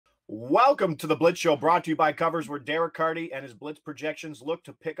Welcome to the Blitz Show, brought to you by Covers, where Derek Carty and his Blitz projections look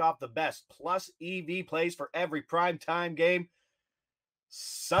to pick off the best plus EV plays for every primetime game.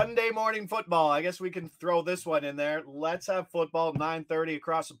 Sunday morning football. I guess we can throw this one in there. Let's have football, 9:30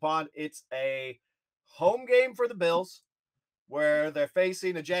 across the pond. It's a home game for the Bills, where they're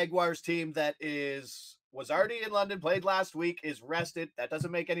facing a Jaguars team that was already in London, played last week, is rested. That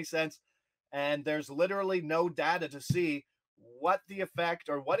doesn't make any sense. And there's literally no data to see what the effect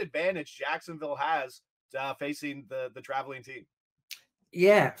or what advantage Jacksonville has facing the traveling team.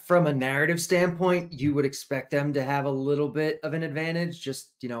 Yeah, from a narrative standpoint, you would expect them to have a little bit of an advantage,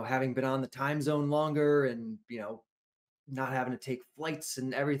 just, having been on the time zone longer and, not having to take flights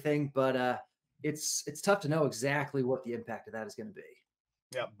and everything. But it's tough to know exactly what the impact of that is going to be.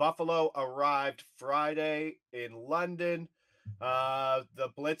 Yeah, Buffalo arrived Friday in London. The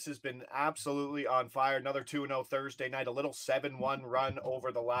Blitz has been absolutely on fire. Another 2-0 Thursday night, a little 7-1 run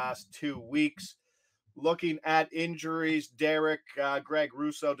over the last 2 weeks. Looking at injuries, Derek, Greg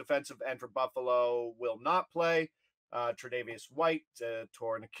Rousseau, defensive end for Buffalo, will not play. Tre'Davious White,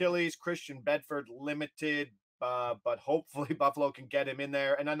 torn Achilles. Christian Bedford, limited, but hopefully Buffalo can get him in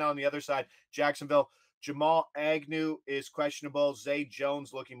there. And then on the other side, Jacksonville, Jamal Agnew is questionable. Zay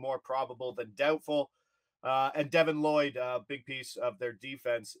Jones looking more probable than doubtful. And Devin Lloyd, a big piece of their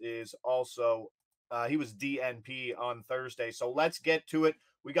defense, is also, he was DNP on Thursday. So let's get to it.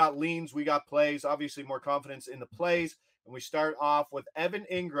 We got leans, we got plays, obviously more confidence in the plays. And we start off with Evan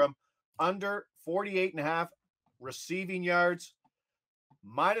Ingram, under 48.5 receiving yards,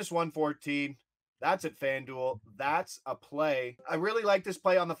 minus 114. That's at FanDuel. That's a play. I really like this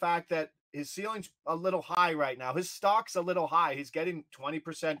play on the fact that his ceiling's a little high right now. His stock's a little high. He's getting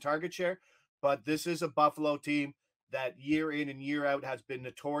 20% target share, but this is a Buffalo team that year in and year out has been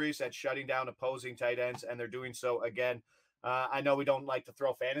notorious at shutting down opposing tight ends, and they're doing so again. I know we don't like to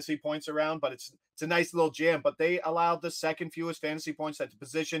throw fantasy points around, but it's a nice little jam. But they allowed the second fewest fantasy points at the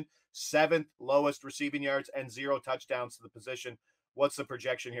position, 7th lowest receiving yards, and 0 touchdowns to the position. What's the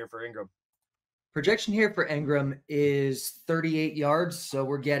projection here for Ingram? Projection here for Ingram is 38 yards. So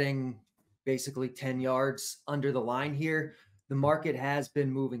we're getting basically 10 yards under the line here. The market has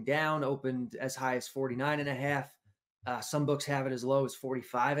been moving down, opened as high as 49.5. Some books have it as low as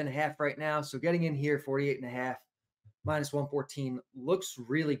 45.5 right now. So getting in here, 48.5, minus 114 looks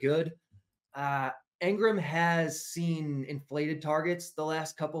really good. Ingram has seen inflated targets the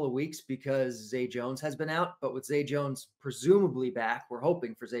last couple of weeks because Zay Jones has been out. But with Zay Jones presumably back, we're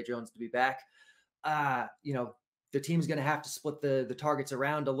hoping for Zay Jones to be back. The team's going to have to split the targets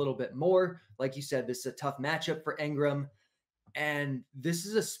around a little bit more. Like you said, this is a tough matchup for Ingram. And this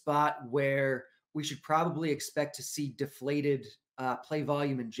is a spot where we should probably expect to see deflated play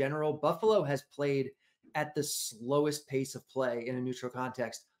volume in general. Buffalo has played at the slowest pace of play in a neutral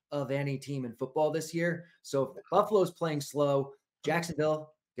context of any team in football this year. So if Buffalo's playing slow,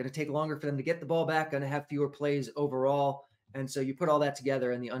 Jacksonville going to take longer for them to get the ball back, going to have fewer plays overall. And so you put all that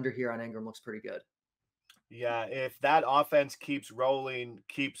together, and the under here on Ingram looks pretty good. Yeah, if that offense keeps rolling,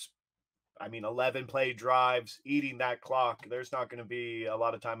 11 play drives, eating that clock, there's not going to be a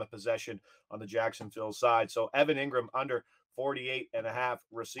lot of time of possession on the Jacksonville side. So Evan Ingram under 48.5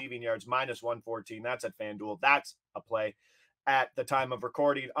 receiving yards, minus 114. That's at FanDuel. That's a play at the time of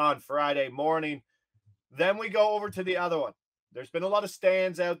recording on Friday morning. Then we go over to the other one. There's been a lot of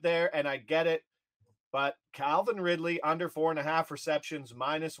stands out there, and I get it. But Calvin Ridley under 4.5 receptions,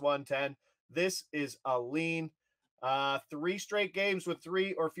 minus 110. This is a lean. 3 straight games with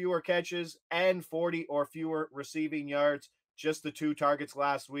 3 or fewer catches and 40 or fewer receiving yards. Just the 2 targets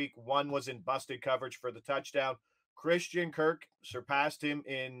last week. One was in busted coverage for the touchdown. Christian Kirk surpassed him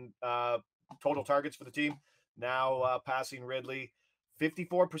in total targets for the team. Now passing Ridley.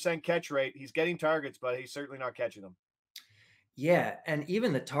 54% catch rate. He's getting targets, but he's certainly not catching them. Yeah, and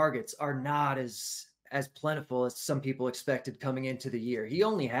even the targets are not as plentiful as some people expected coming into the year. He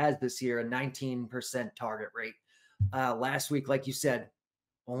only has this year a 19% target rate. Last week, like you said,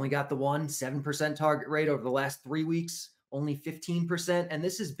 only got the 7% target rate. Over the last 3 weeks, only 15%. And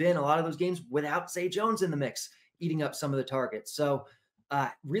this has been a lot of those games without Zay Jones in the mix, eating up some of the targets. So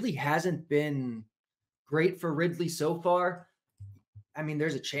really hasn't been great for Ridley so far. I mean,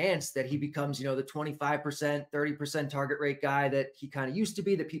 there's a chance that he becomes, the 25%, 30% target rate guy that he kind of used to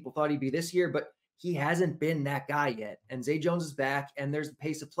be, that people thought he'd be this year, but he hasn't been that guy yet. And Zay Jones is back, and there's the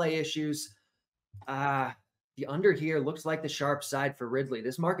pace of play issues. The under here looks like the sharp side for Ridley.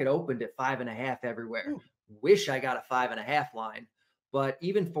 This market opened at 5.5 everywhere. Ooh. Wish I got a 5.5 line, but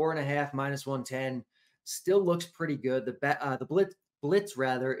even 4.5 minus 110 still looks pretty good. The Blitz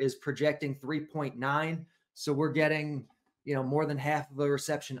is projecting 3.9. So we're getting more than half of a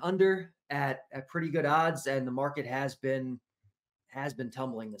reception under at pretty good odds, and the market has been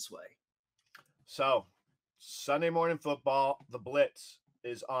tumbling this way. So Sunday morning football, the Blitz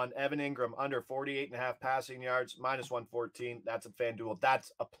is on Evan Ingram under 48.5 passing yards, -114. That's a FanDuel.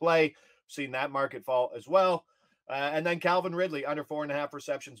 That's a play. Seen that market fall as well. And then Calvin Ridley under 4.5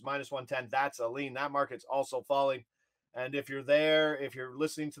 receptions, -110. That's a lean. That market's also falling. And if you're there, if you're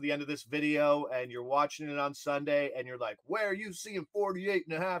listening to the end of this video and you're watching it on Sunday and you're like, where are you seeing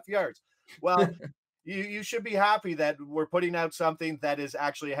 48.5 yards? Well, you should be happy that we're putting out something that is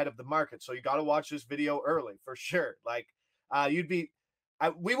actually ahead of the market. So you got to watch this video early for sure. Like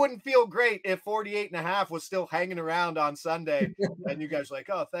we wouldn't feel great if 48.5 was still hanging around on Sunday and you guys are like,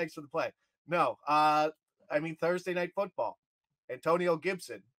 oh, thanks for the play. No, Thursday night football, Antonio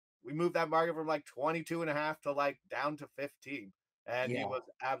Gibson, we moved that market from like 22.5 to like down to 15. And he was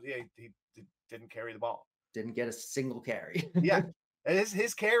he didn't carry the ball. Didn't get a single carry. Yeah. And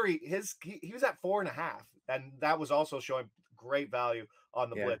his carry, he was at 4.5, and that was also showing great value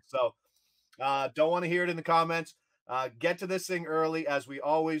on the Blitz. So don't want to hear it in the comments. Get to this thing early, as we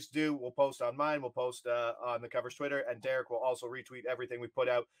always do. We'll post on mine. We'll post on the Covers Twitter, and Derek will also retweet everything we put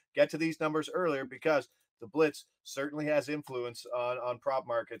out. Get to these numbers earlier, because the Blitz certainly has influence on prop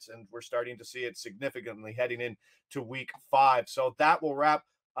markets, and we're starting to see it significantly heading into week 5. So that will wrap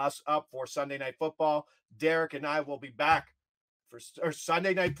us up for Sunday Night Football. Derek and I will be back for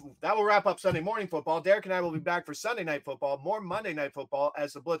Sunday night. That will wrap up Sunday morning football. Derek and I will be back for Sunday night football, more Monday night football,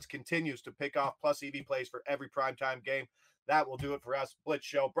 as the Blitz continues to pick off plus EV plays for every primetime game. That will do it for us. Blitz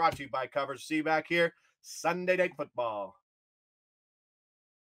Show brought to you by Covers. See you back here Sunday night football.